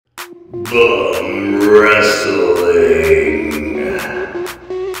Bum Wrestling.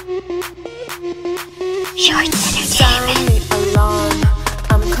 Sound the alarm.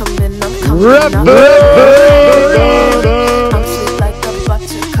 I'm coming. I'm sweet like a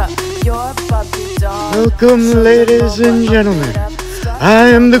buttercup. You're puppy dog. Welcome, ladies and gentlemen. I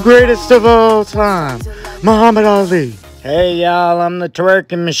am the greatest of all time, Muhammad Ali. Hey, y'all, I'm the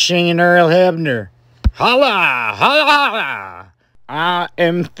twerking machine, Earl Hebner. Holla, holla, holla. I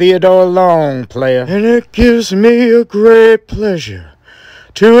am Theodore Long, player. And it gives me a great pleasure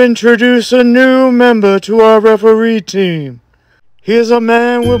to introduce a new member to our referee team. He is a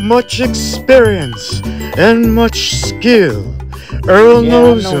man with much experience and much skill. Earl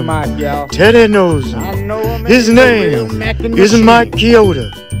knows him. Teddy knows him. His name is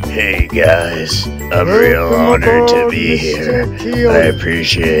MacLeod. Hey guys, I'm real honored to be here. I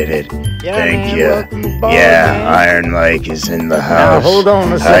appreciate it. Thank you. Yeah, Iron Mike is in the house. Hold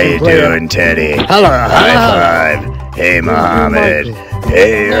on a How second, you player. doing, Teddy? Hello. High five. Hey, Muhammad.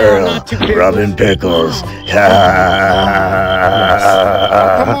 Hey, Earl. Rubbing pickles. Come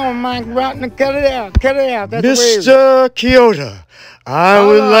on, Mike Rotten, cut it out. Cut it out. That's Mr. Kyoto, I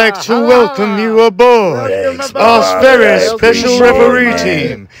would like to welcome you aboard our very special referee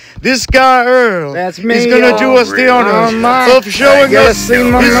team. This guy, Earl, is going to do us the honor of showing us his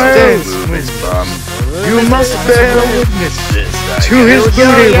dance. You must bear witness to his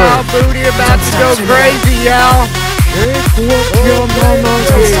booty work. Booty about to go crazy, y'all. Your mama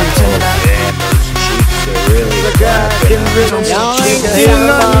is. Y'all ain't seen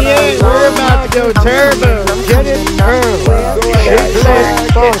nothing yet. We're about to go turbo. Get it, Earl.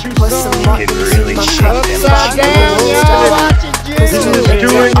 Upside down, y'all. Watch it, Jim.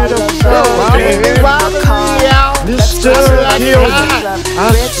 Doing it upside down. Mr. Kyoto, I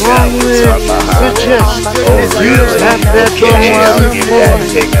strongly suggest you tap that drum while you're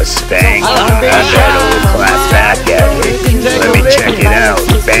moving. Take a spank. I got old class back at me. Let me check it out.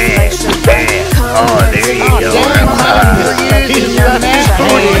 Bam, bam. Oh, there you go.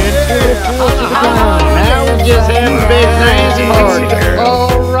 Now we're just having big names. All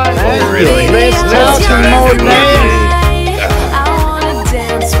right. Really? Let's talk some more names.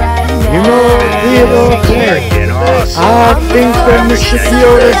 You know, Theodore, I think that Mr.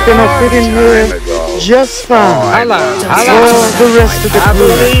 Kyoto is going to fit in here just fine. For the rest of the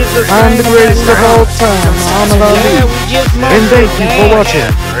crew, I'm the greatest of all time, Muhammad Ali. And thank you for watching.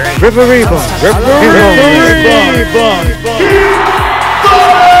 Referee Bump. Referee Bump.